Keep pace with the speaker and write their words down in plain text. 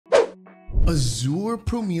Azur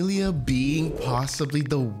Promelia being possibly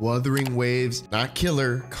the Wuthering Waves, not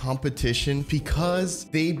killer, competition, because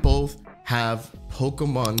they both have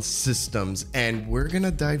Pokemon systems, and we're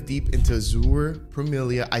gonna dive deep into Azur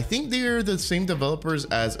Promelia. I think they're the same developers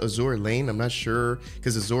as Azur Lane. I'm not sure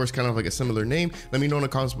because Azur is kind of like a similar name. Let me know in the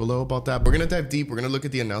comments below about that. We're gonna dive deep. We're gonna look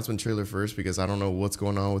at the announcement trailer first because I don't know what's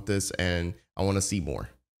going on with this and I want to see more.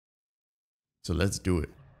 So let's do it.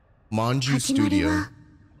 Manju Studio.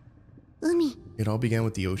 It all began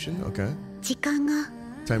with the ocean. Okay.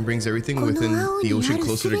 Time brings everything within the ocean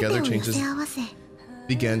closer together. Changes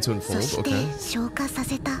began to unfold. Okay.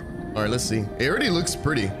 All right, let's see. It already looks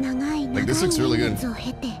pretty. Like this looks really good.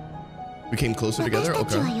 We came closer together.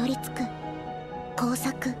 Okay.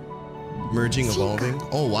 Merging, evolving.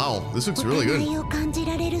 Oh wow, this looks really good.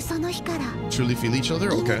 Truly feel each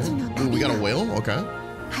other. Okay. Ooh, we got a whale. Okay.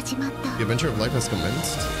 The adventure of life has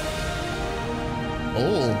commenced.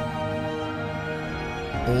 Oh.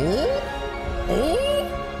 Oh. Oh.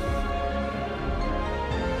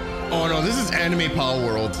 Oh no, this is anime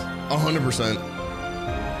Palworld, 100%.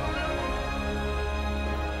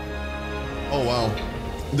 Oh wow,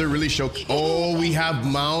 they're really shocked. Oh, we have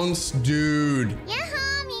mounts, dude.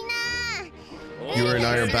 You and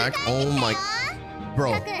I are back. Oh my,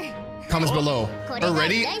 bro. Comments below.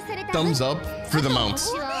 Already, thumbs up for the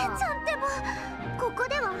mounts.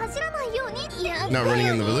 Not running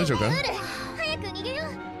in the village, okay.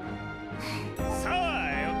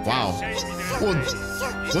 Wow. Well,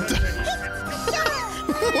 what the?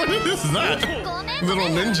 What is that? Little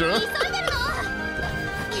ninja.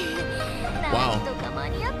 Wow.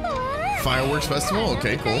 Fireworks festival?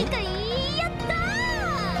 Okay, cool.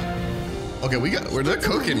 Okay, we're not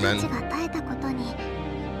cooking, man.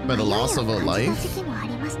 By the loss of a life.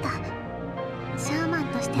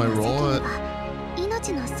 My role at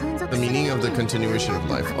the meaning of the continuation of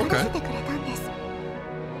life. Okay.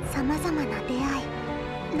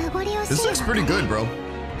 This looks pretty good, bro.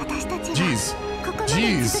 Jeez.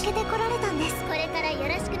 Jeez.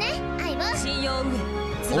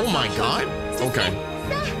 Oh my god. Okay.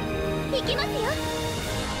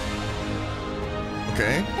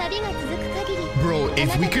 Okay. Bro,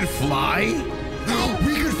 if we could fly,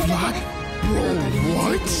 we could fly. Bro,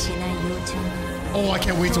 what? Oh, I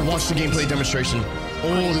can't wait to watch the gameplay demonstration.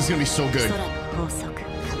 Oh, this is gonna be so good.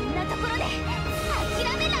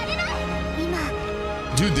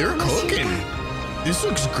 Dude, they're cooking. This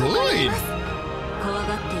looks good.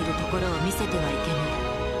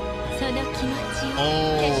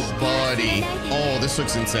 Oh, buddy. Oh, this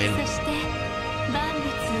looks insane.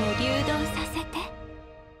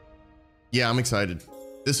 Yeah, I'm excited.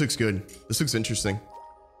 This looks good. This looks interesting.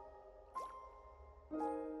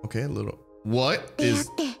 Okay, a little. What is...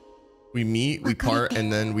 We meet, we part,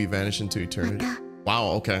 and then we vanish into eternity.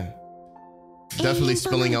 Wow, okay. Definitely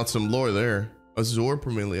spilling out some lore there. Azur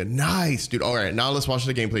Promelia. Nice, dude. All right, now let's watch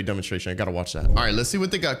the gameplay demonstration. I gotta watch that. All right, let's see what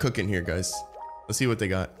they got cooking here, guys. Let's see what they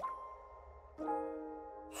got.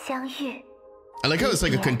 I like how it's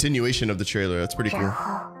like a continuation of the trailer. That's pretty cool.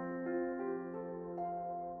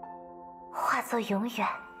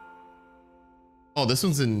 Oh, this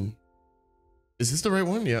one's in... Is this the right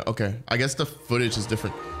one? Yeah, okay. I guess the footage is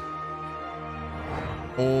different.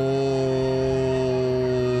 Oh.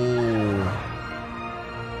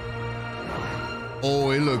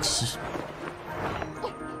 Oh, it looks...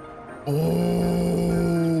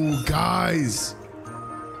 Oh, guys.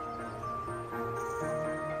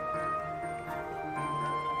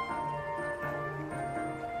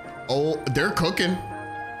 Oh, they're cooking.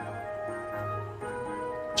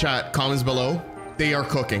 Chat, comments below. They are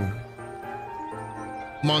cooking.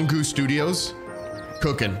 Manju Studios,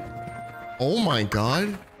 cooking. Oh my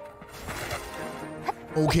god.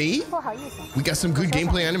 Okay. We got some good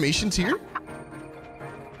gameplay animations here.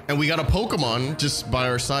 And we got a Pokemon just by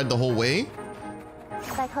our side the whole way.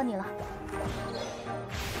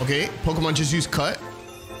 Okay, Pokemon just use cut.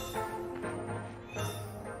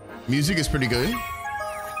 Music is pretty good.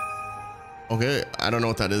 Okay, I don't know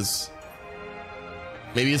what that is.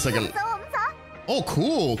 Maybe it's like an... Oh,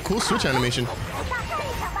 cool. Cool switch animation.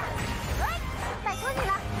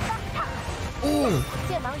 Oh.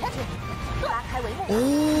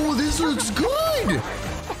 Oh, this looks good.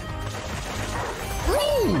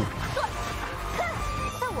 Bro.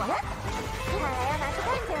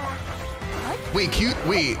 Wait, cute.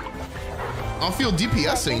 Wait. I'll feel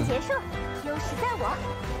DPSing.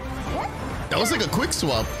 That was like a quick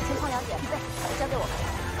swap.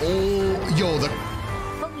 Oh, yo,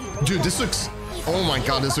 dude, this looks... Oh my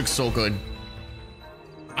god, this looks so good.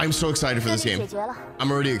 I'm so excited for this game.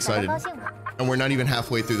 I'm already excited. And we're not even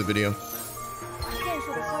halfway through the video.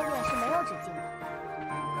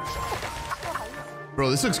 Bro,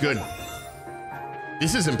 this looks good.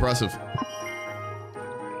 This is impressive.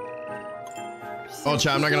 Oh,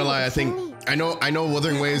 chat, I'm not gonna lie. I know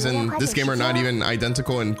Wuthering Waves and this game are not even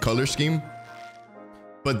identical in color scheme,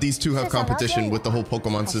 but these two have competition with the whole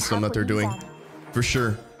Pokemon system that they're doing. For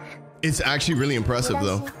sure. It's actually really impressive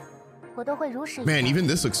though. Man, even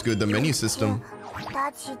this looks good. The menu system.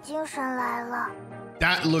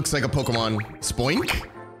 That looks like a Pokemon. Spoink?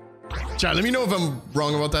 Chat, let me know if I'm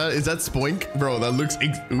wrong about that. Is that Spoink? Bro, that looks...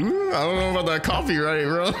 Ooh, I don't know about that copyright,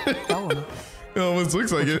 bro. It almost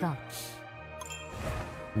looks like it.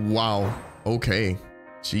 Wow. Okay.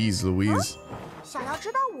 Jeez Louise.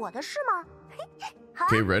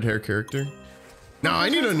 Okay, red hair character. Now I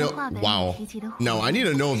need to know... Wow. No, I need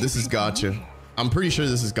to know if this is gacha. I'm pretty sure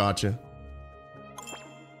this is gacha.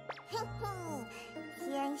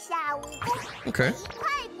 Okay.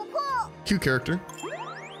 Cute character.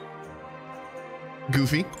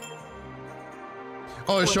 Goofy.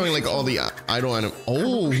 Oh, it's showing like all the idol anim.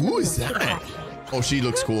 Oh, who is that? Oh, she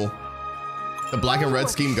looks cool. The black and red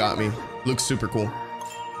scheme got me. Looks super cool.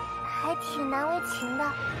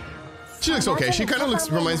 She looks okay. She kind of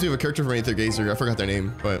reminds me of a character from Aether Gazer. I forgot their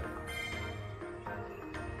name, but...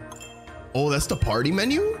 Oh, that's the party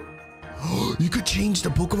menu? You could change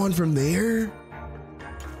the Pokemon from there?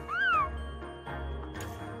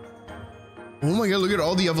 Oh my god, look at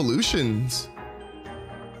all the evolutions.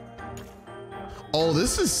 Oh,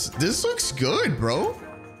 this looks good, bro.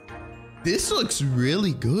 This looks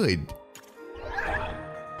really good.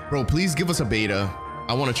 Bro, please give us a beta.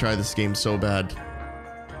 I want to try this game so bad.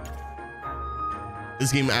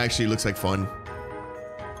 This game actually looks like fun.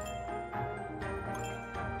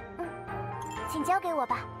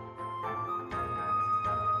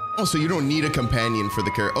 Oh, so you don't need a companion for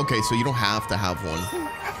the character. Okay, so you don't have to have one.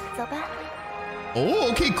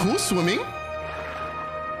 Oh, okay, cool swimming.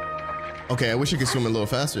 Okay, I wish I could swim a little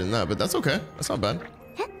faster than that, but that's okay. That's not bad.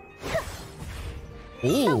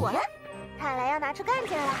 Oh.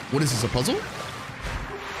 What is this, a puzzle?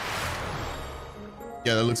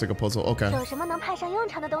 Yeah, that looks like a puzzle. Okay.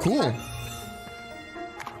 Cool.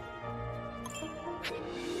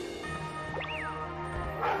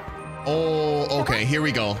 Oh, okay, here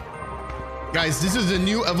we go. Guys, this is a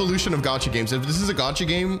new evolution of gacha games. If this is a gacha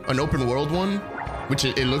game, an open world one, which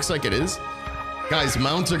it looks like it is, guys,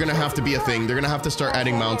 mounts are gonna have to be a thing. They're gonna have to start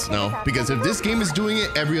adding mounts now, because if this game is doing it,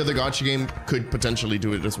 every other gacha game could potentially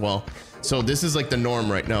do it as well. So this is like the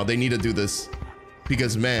norm right now. They need to do this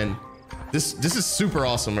because, man, this is super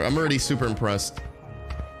awesome. I'm already super impressed.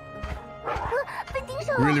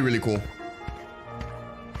 Really, really cool.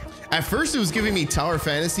 At first, it was giving me Tower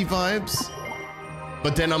Fantasy vibes,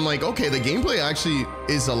 but then I'm like, okay, the gameplay actually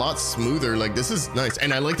is a lot smoother. Like, this is nice.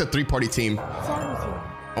 And I like the 3-party team.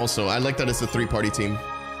 Also, I like that it's a 3-party team.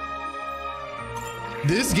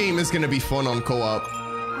 This game is going to be fun on co-op.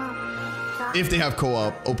 If they have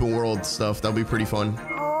co-op, open world stuff, that'll be pretty fun.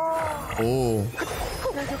 Oh.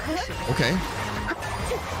 Okay.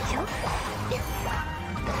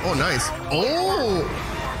 Oh, nice. Oh!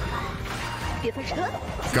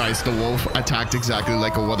 Guys, the wolf attacked exactly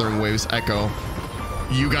like a Wuthering Waves echo.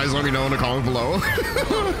 You guys let me know in the comments below.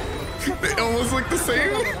 They almost look the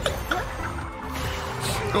same.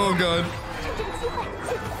 Oh god.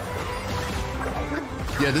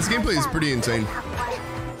 Yeah, this gameplay is pretty insane.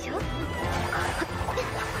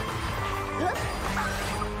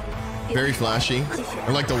 Very flashy.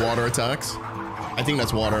 I like the water attacks. I think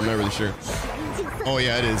that's water, I'm not really sure. Oh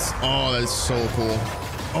yeah, it is. Oh, that is so cool.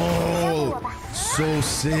 Oh, so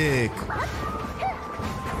sick.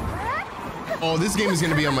 Oh, this game is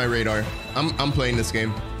gonna be on my radar. I'm playing this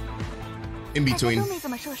game. In between.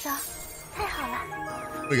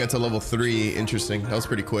 We got to level 3. Interesting. That was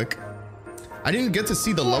pretty quick. I didn't get to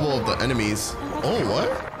see the level of the enemies. Oh, what?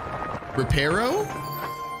 Reparo?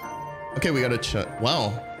 Okay, we gotta check.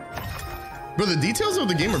 Wow. Bro, the details of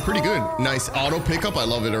the game are pretty good. Nice. Auto pickup. I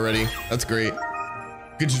love it already. That's great.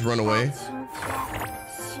 You could just run away.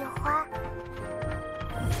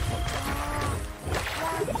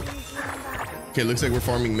 Okay, looks like we're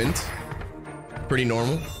farming mint. Pretty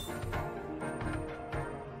normal.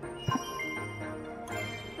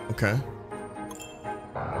 Okay.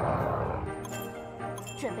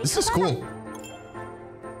 This is cool.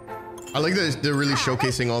 I like that they're really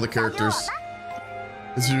showcasing all the characters.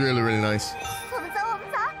 This is really, really nice.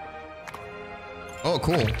 Oh,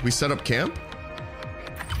 cool. We set up camp?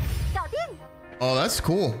 Oh, that's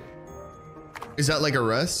cool. Is that like a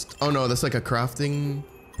rest? Oh no, that's like a crafting.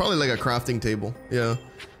 Probably like a crafting table. Yeah.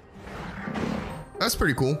 That's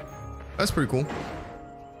pretty cool. That's pretty cool.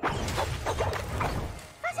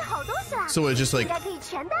 So it's just like...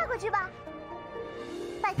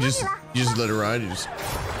 You just let it ride. You just.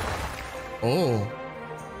 Oh.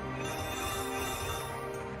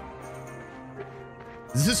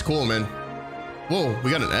 This is cool, man. Whoa,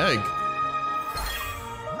 we got an egg.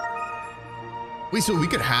 Wait, so we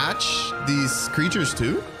could hatch these creatures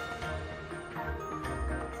too?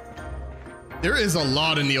 There is a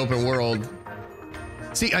lot in the open world.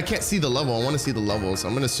 See, I can't see the level. I want to see the levels.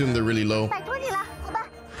 I'm gonna assume they're really low.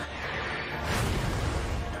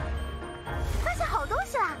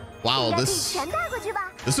 Wow, this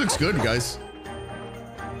looks good, guys.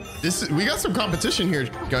 We got some competition here,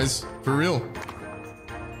 guys, for real.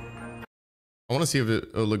 I want to see if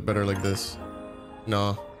it'll look better like this.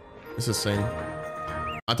 No, it's the same.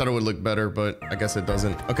 I thought it would look better, but I guess it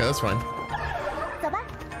doesn't. Okay, that's fine.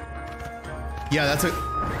 Yeah, that's it.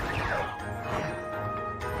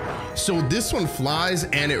 So this one flies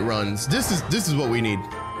and it runs. This is what we need.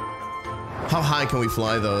 How high can we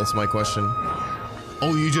fly though? That's my question.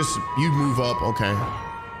 Oh, you move up, okay.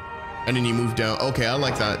 And then you move down. Okay, I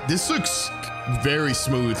like that. This looks very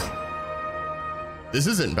smooth. This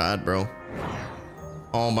isn't bad, bro.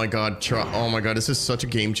 Oh my god, oh my god, this is such a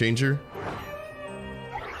game changer.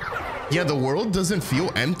 Yeah, the world doesn't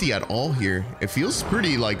feel empty at all here. It feels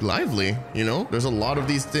pretty like lively, you know? There's a lot of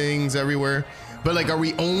these things everywhere. But like, are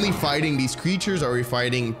we only fighting these creatures? Are we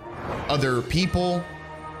fighting other people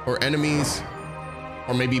or enemies?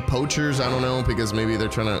 Or maybe poachers? I don't know, because maybe they're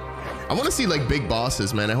trying to... I want to see like big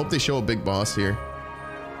bosses, man. I hope they show a big boss here.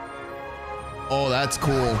 Oh, that's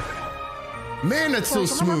cool. Man, that's so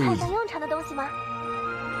smooth.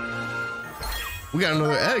 We got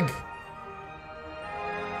another egg.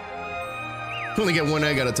 You can only get one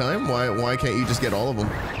egg at a time. Why can't you just get all of them?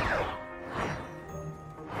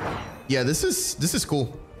 Yeah, this is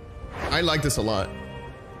cool. I like this a lot.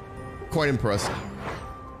 Quite impressed.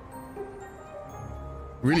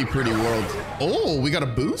 Really pretty world. Oh, we got a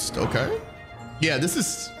boost. Okay. Yeah, this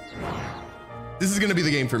is gonna be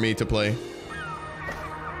the game for me to play.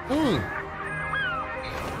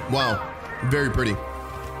 Wow, very pretty.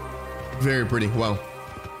 Very pretty. Wow.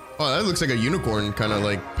 Oh, that looks like a unicorn, kind of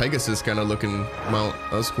like Pegasus kind of looking mount.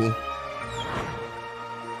 That's cool.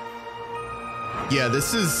 Yeah,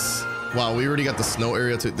 this is... Wow, we already got the snow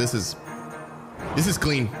area too. This is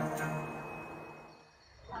clean.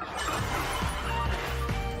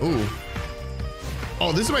 Ooh.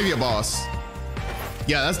 Oh, this might be a boss.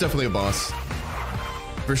 Yeah, that's definitely a boss.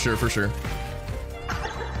 For sure, for sure.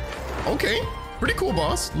 Okay. Pretty cool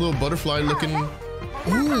boss. Little butterfly looking.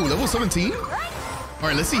 Ooh, level 17? All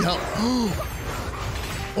right, let's see how...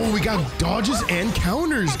 Oh, we got dodges and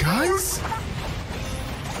counters, guys.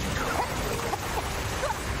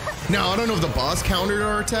 Now, I don't know if the boss countered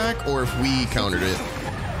our attack or if we countered it.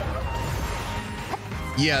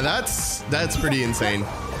 Yeah, that's pretty insane.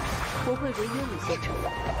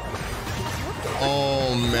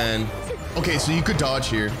 Oh, man. Okay, so you could dodge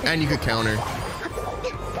here and you could counter.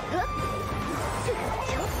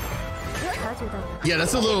 Yeah,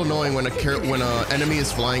 that's a little annoying when a enemy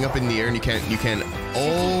is flying up in the air and you can't.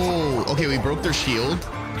 Oh, okay, we broke their shield.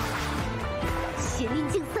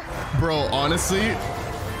 Bro, honestly,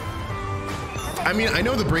 I mean, I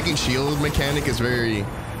know the breaking shield mechanic is very,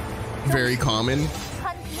 very common,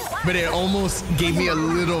 but it almost gave me a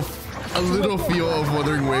little feel of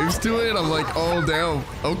Wuthering Waves to it. I'm like, oh damn,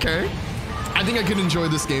 okay. I think I could enjoy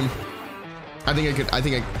this game. I think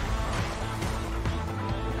I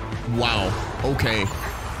wow. Okay.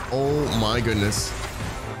 Oh my goodness.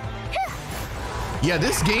 Yeah,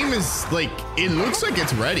 this game is like, it looks like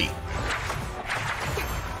it's ready.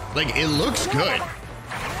 Like, it looks good.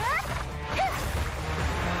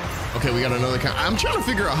 Okay, we got another count. I'm trying to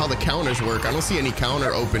figure out how the counters work. I don't see any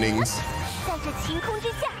counter openings.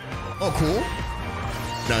 Oh, cool.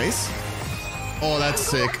 Nice. Oh, that's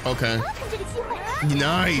sick. Okay.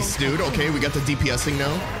 Nice, dude. Okay, we got the DPSing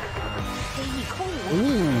now.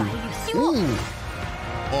 Ooh. Ooh.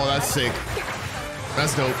 Oh, that's sick.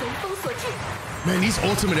 That's dope. Man, these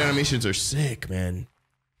ultimate animations are sick, man.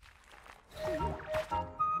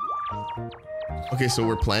 Okay, so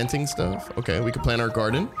we're planting stuff. Okay, we can plant our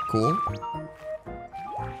garden. Cool.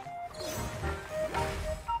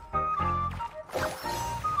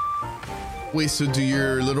 Wait, so do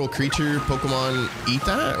your little creature Pokemon eat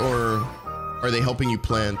that, or are they helping you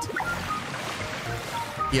plant?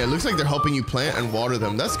 Yeah, it looks like they're helping you plant and water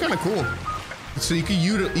them. That's kind of cool. So you could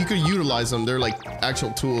utilize them. They're like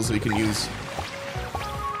actual tools that you can use.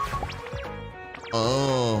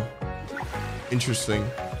 Oh, interesting.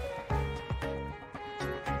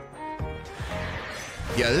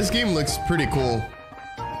 Yeah, this game looks pretty cool.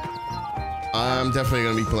 I'm definitely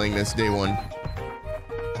gonna be playing this day one.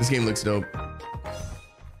 This game looks dope.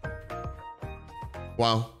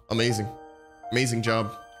 Wow, amazing. Amazing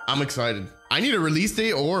job. I'm excited. I need a release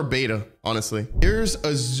date or beta, honestly. Here's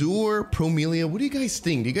Azur Promelia. What do you guys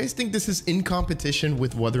think? Do you guys think this is in competition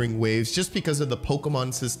with Wuthering Waves just because of the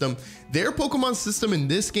Pokemon system? Their Pokemon system in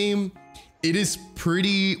this game, it is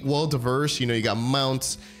pretty well diverse. You know, you got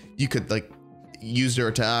mounts, you could like use their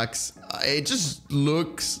attacks. It just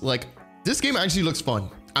looks like this game actually looks fun.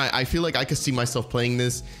 I feel like I could see myself playing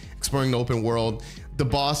this, exploring the open world. The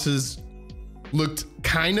bosses looked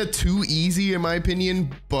kind of too easy in my opinion,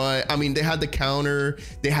 but I mean, they had the counter,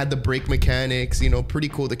 they had the break mechanics, you know, pretty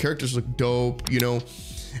cool. The characters look dope, you know,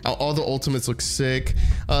 all the ultimates look sick.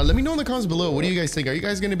 Let me know in the comments below, what do you guys think? Are you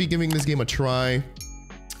guys going to be giving this game a try?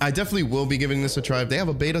 I definitely will be giving this a try. If they have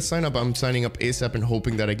a beta sign up, I'm signing up ASAP and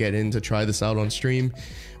hoping that I get in to try this out on stream.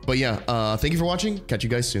 But yeah, thank you for watching. Catch you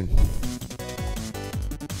guys soon.